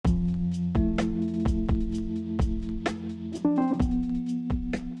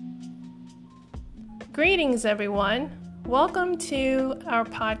Greetings, everyone. Welcome to our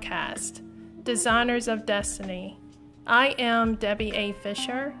podcast, Designers of Destiny. I am Debbie A.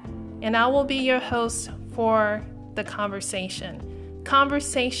 Fisher, and I will be your host for the conversations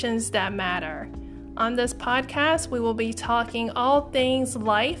that matter. On this podcast, we will be talking all things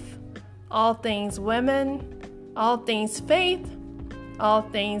life, all things women, all things faith, all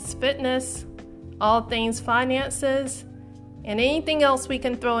things fitness, all things finances, and anything else we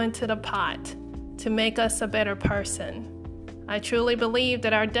can throw into the pot to make us a better person. I truly believe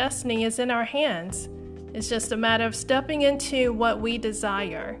that our destiny is in our hands. It's just a matter of stepping into what we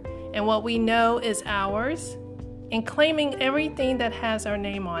desire and what we know is ours and claiming everything that has our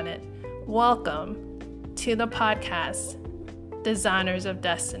name on it. Welcome to the podcast, Designers of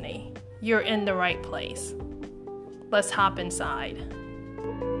Destiny. You're in the right place. Let's hop inside.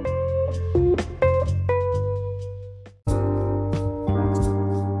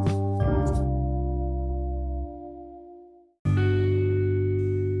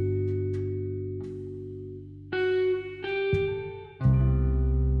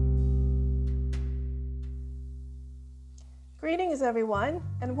 Greetings, everyone,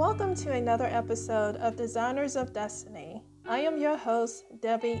 and welcome to another episode of Designers of Destiny. I am your host,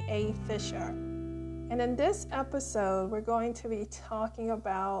 Debbie A. Fisher, and in this episode, we're going to be talking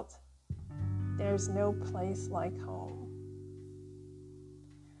about There's No Place Like Home.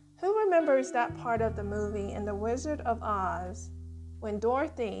 Who remembers that part of the movie in The Wizard of Oz when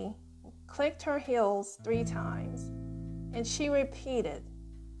Dorothy clicked her heels 3 times and she repeated,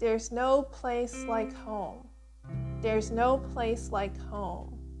 "There's no place like home. There's no place like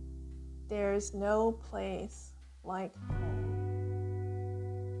home. There's no place like home."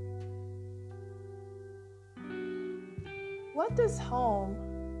 What does home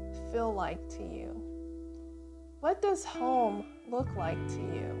feel like to you? What does home look like to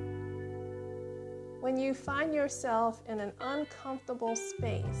you? When you find yourself in an uncomfortable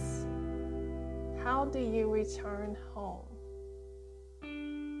space, how do you return home?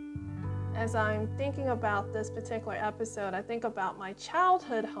 As I'm thinking about this particular episode, I think about my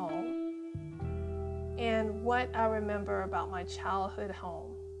childhood home and what I remember about my childhood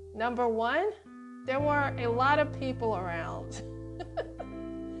home. Number one, there were a lot of people around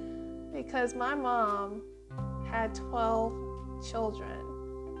because my mom had 12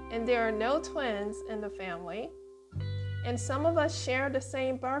 children and there are no twins in the family. And some of us share the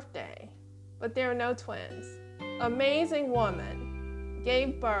same birthday, but there are no twins. Amazing woman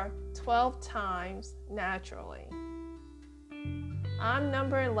gave birth 12 times naturally. I'm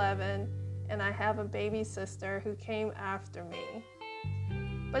number 11 and I have a baby sister who came after me.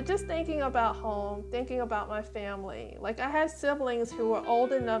 But just thinking about home, thinking about my family, like I had siblings who were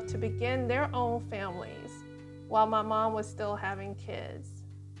old enough to begin their own families while my mom was still having kids.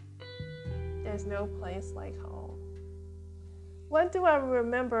 There's no place like home. What do I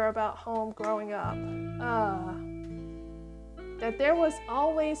remember about home growing up? That there was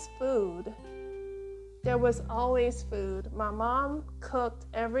always food. There was always food. My mom cooked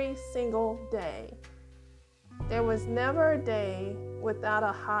every single day. There was never a day without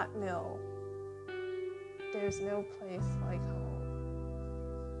a hot meal. There's no place like home.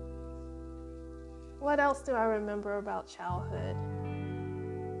 What else do I remember about childhood?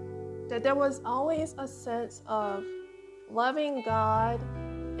 That there was always a sense of loving God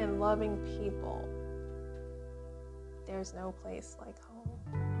and loving people. There's no place like home.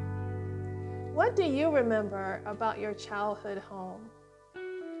 What do you remember about your childhood home?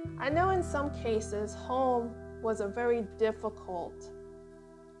 I know in some cases, home was a very difficult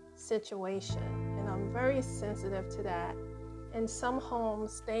situation, and I'm very sensitive to that. In some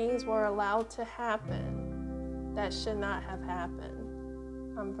homes, things were allowed to happen that should not have happened.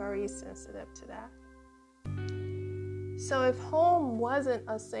 I'm very sensitive to that. So if home wasn't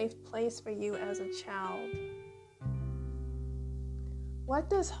a safe place for you as a child, what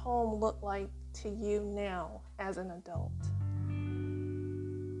does home look like to you now as an adult?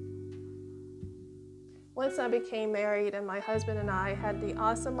 Once I became married and my husband and I had the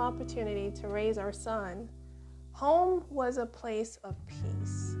awesome opportunity to raise our son, home was a place of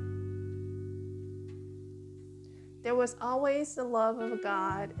peace. There was always the love of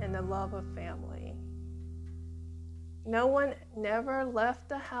God and the love of family. No one never left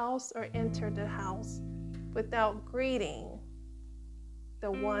the house or entered the house without greeting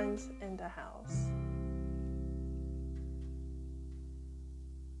the ones in the house.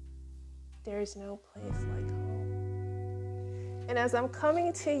 There's no place like home. And as I'm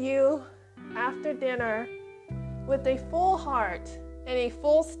coming to you after dinner with a full heart and a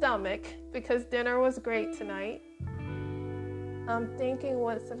full stomach, because dinner was great tonight, I'm thinking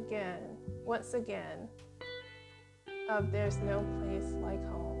once again, of There's No Place Like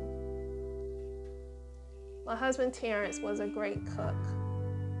Home. My husband Terrence was a great cook.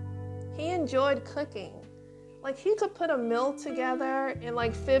 He enjoyed cooking. Like, he could put a meal together in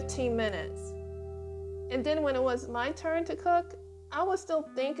like 15 minutes. And then when it was my turn to cook, I was still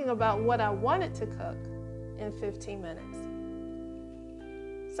thinking about what I wanted to cook in 15 minutes.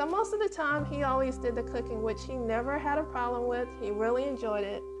 So most of the time, he always did the cooking, which he never had a problem with. He really enjoyed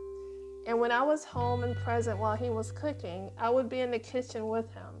it. And when I was home and present while he was cooking, I would be in the kitchen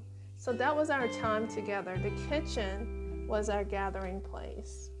with him. So that was our time together. The kitchen was our gathering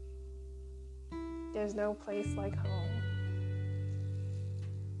place. There's no place like home.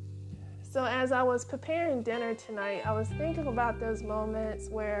 So as I was preparing dinner tonight, I was thinking about those moments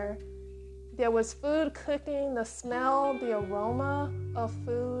where there was food cooking, the smell, the aroma of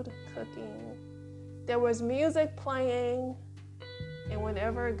food cooking. There was music playing, and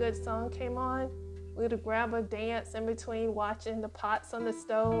whenever a good song came on, we would grab a dance in between watching the pots on the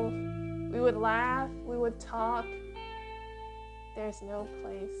stove. We would laugh, we would talk. There's no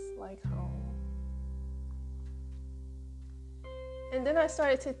place like home. And then I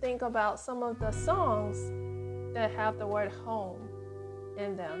started to think about some of the songs that have the word home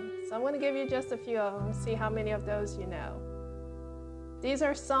in them. So I'm going to give you just a few of them, see how many of those you know. These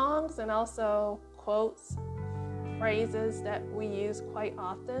are songs and also quotes, phrases that we use quite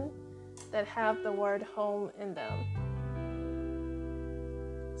often that have the word home in them.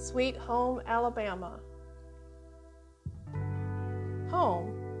 Sweet Home Alabama.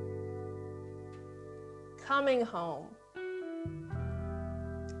 Home. Coming home.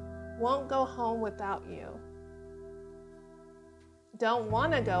 Won't go home without you. Don't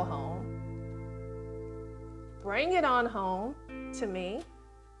want to go home. Bring it on home to me.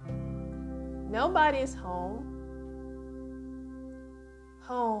 Nobody's home.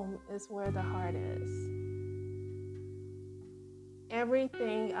 Home is where the heart is.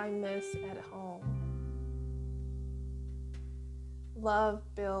 Everything I miss at home. Love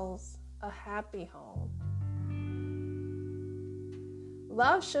builds a happy home.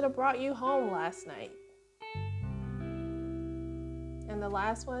 Love should have brought you home last night. And the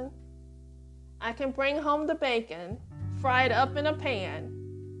last one, I can bring home the bacon, fry it up in a pan,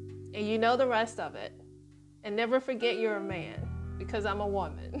 and you know the rest of it. And never forget you're a man, because I'm a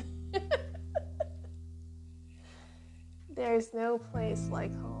woman. There's no place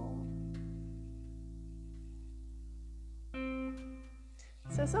like home.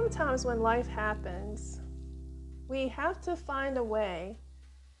 So sometimes when life happens, we have to find a way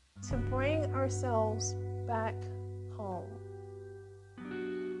to bring ourselves back home.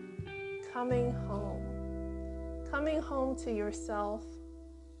 Coming home. Coming home to yourself.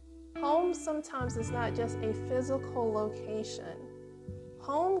 Home sometimes is not just a physical location.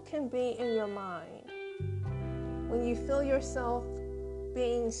 Home can be in your mind. When you feel yourself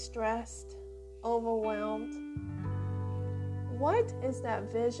being stressed, overwhelmed, what is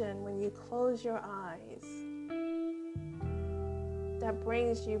that vision when you close your eyes that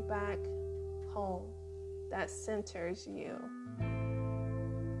brings you back home, that centers you?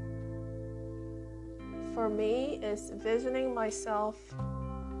 For me, it's visioning myself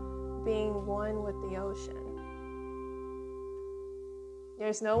being one with the ocean.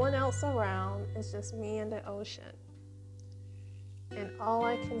 There's no one else around, it's just me and the ocean. And all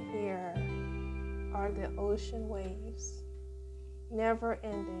I can hear are the ocean waves, never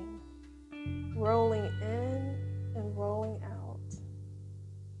ending, rolling in and rolling out.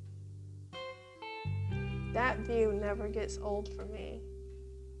 That view never gets old for me.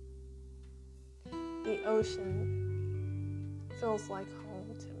 The ocean feels like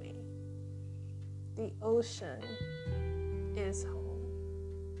home to me. The ocean is home.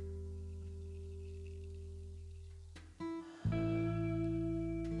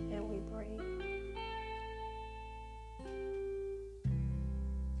 And we breathe.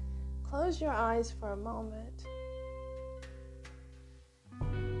 Close your eyes for a moment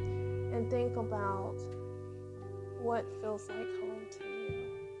and think about what feels like home to you.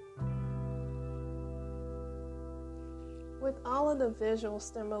 With all of the visual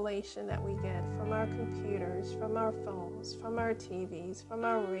stimulation that we get from our computers, from our phones, from our TVs, from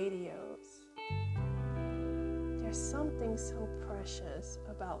our radios, there's something so precious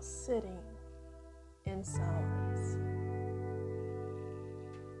about sitting in silence.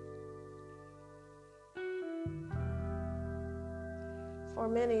 For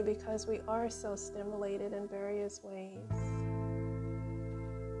many, because we are so stimulated in various ways,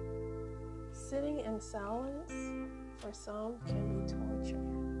 sitting in silence for some can be torture.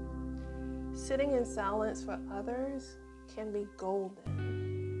 Sitting in silence for others can be golden.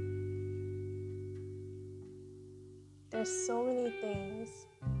 there's so many things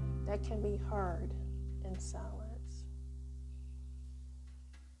that can be heard in silence.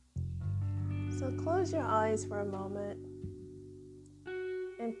 So close your eyes for a moment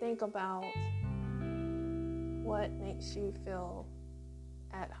and think about what makes you feel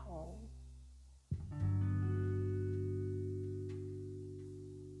at home.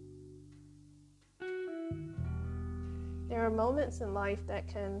 There are moments in life that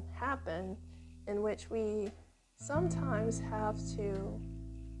can happen in which we sometimes have to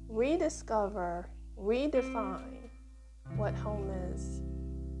rediscover, redefine what home is.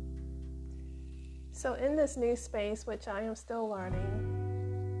 So in this new space, which I am still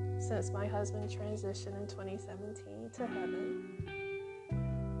learning since my husband transitioned in 2017 to heaven,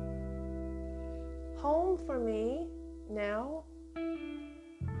 home for me now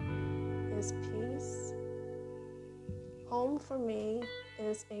is peace. Home for me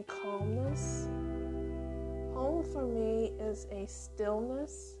is a calmness. Home for me is a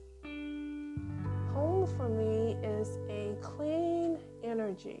stillness. Home for me is a clean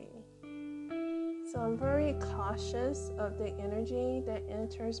energy. So I'm very cautious of the energy that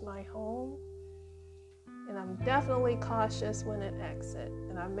enters my home. And I'm definitely cautious when it exits.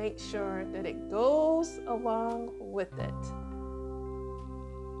 And I make sure that it goes along with it.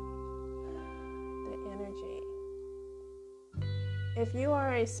 The energy. If you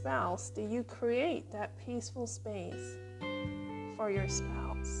are a spouse, do you create that peaceful space for your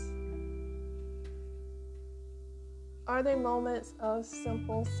spouse? Are there moments of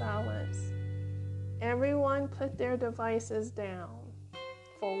simple silence? Everyone put their devices down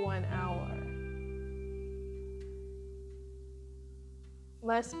for 1 hour.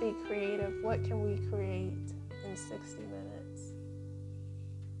 Let's be creative. What can we create in 60 minutes?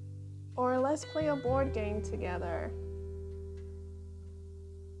 Or let's play a board game together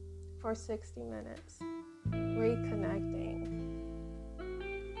for 60 minutes, reconnecting.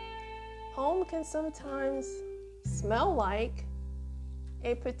 Home can sometimes smell like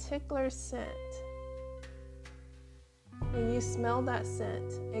a particular scent. When you smell that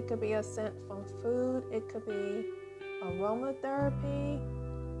scent, it could be a scent from food, it could be aromatherapy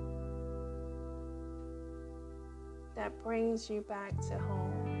that brings you back to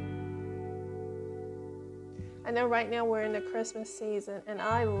home. I know right now we're in the Christmas season, and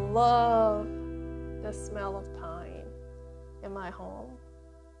I love the smell of pine in my home.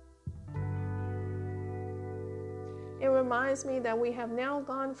 It reminds me that we have now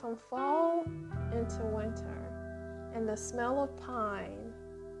gone from fall into winter. And the smell of pine,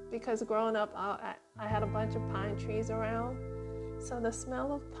 because growing up I had a bunch of pine trees around, so the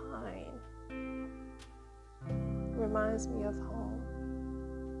smell of pine reminds me of home.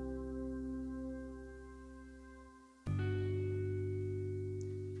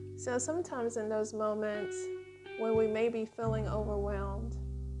 So sometimes in those moments when we may be feeling overwhelmed,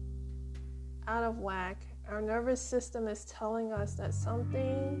 out of whack, our nervous system is telling us that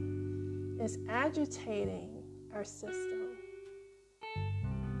something is agitating our system.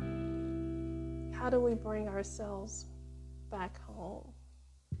 How do we bring ourselves back home?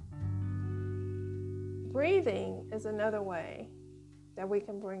 Breathing is another way that we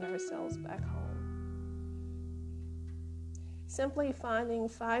can bring ourselves back home. Simply finding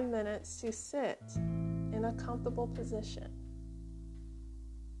 5 minutes to sit in a comfortable position.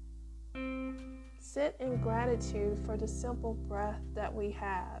 Sit in gratitude for the simple breath that we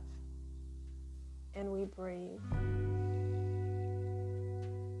have. And we breathe.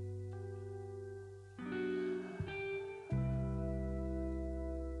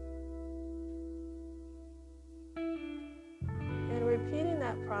 And repeating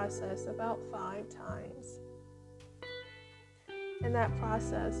that process about 5 times. And that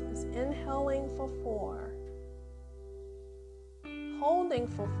process is inhaling for 4, holding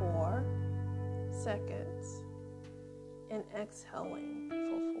for 4 seconds, and exhaling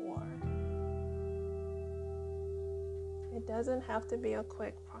for 4. It doesn't have to be a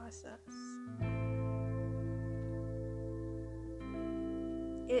quick process.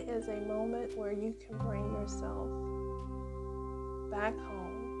 It is a moment where you can bring yourself back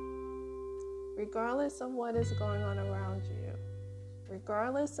home, regardless of what is going on around you,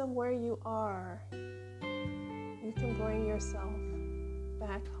 regardless of where you are, you can bring yourself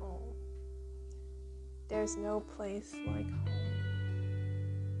back home. There's no place like home.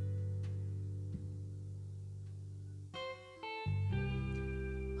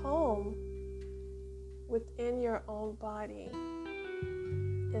 Home within your own body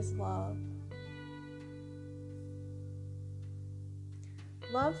is love.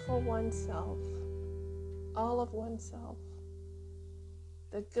 Love for oneself, all of oneself.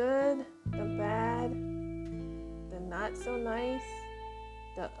 The good, the bad, the not so nice,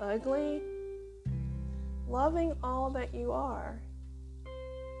 the ugly, loving all that you are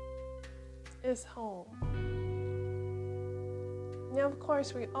is home. Now, of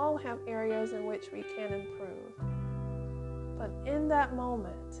course, we all have areas in which we can improve. But in that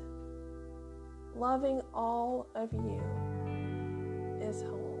moment, loving all of you is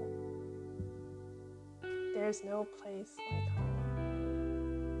home. There's no place like home.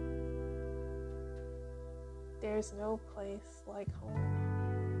 There's no place like home.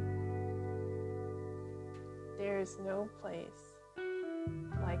 There's no place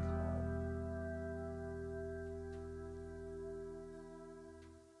like home.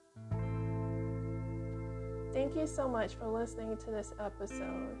 Thank you so much for listening to this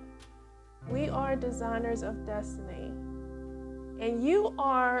episode. We are designers of destiny, and you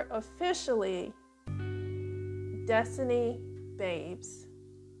are officially Destiny Babes.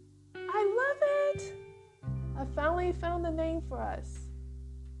 I love it. I finally found the name for us.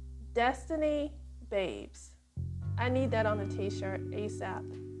 Destiny Babes. I need that on a t-shirt ASAP.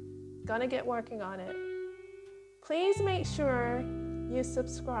 Gonna get working on it. Please make sure you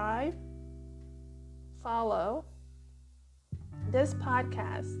subscribe, follow this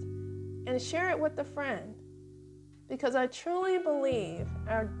podcast, and share it with a friend, because I truly believe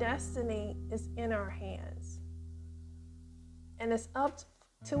our destiny is in our hands. And it's up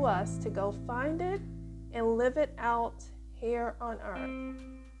to us to go find it and live it out here on earth.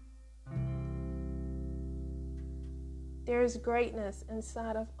 There's greatness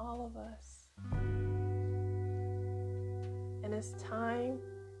inside of all of us. And it's time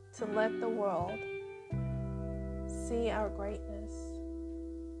to let the world see our greatness.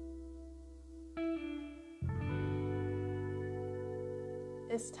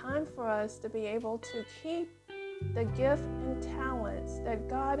 It's time for us to be able to keep the gift and talents that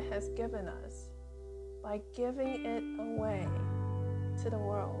God has given us by giving it away to the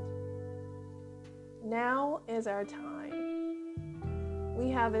world. Now is our time. We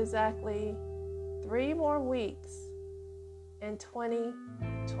have exactly 3 more weeks in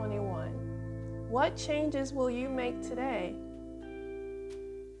 2021. What changes will you make today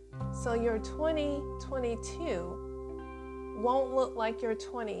so your 2022 won't look like your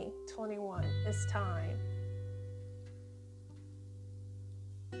 2021? It's time.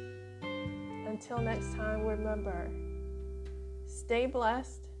 Until next time, remember, stay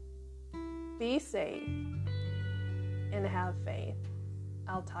blessed, be safe, and have faith.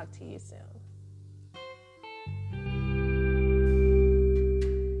 I'll talk to you soon.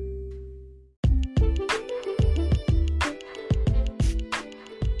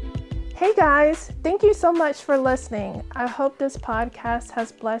 Hey guys, thank you so much for listening. I hope this podcast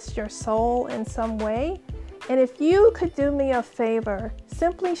has blessed your soul in some way. And if you could do me a favor,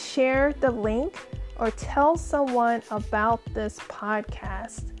 simply share the link or tell someone about this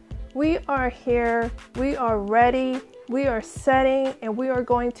podcast. We are here, we are ready, we are setting, and we are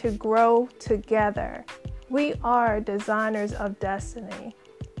going to grow together. We are designers of destiny.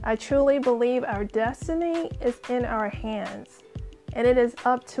 I truly believe our destiny is in our hands. And it is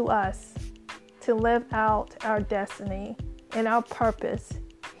up to us to live out our destiny and our purpose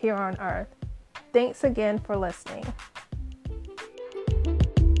here on earth. Thanks again for listening.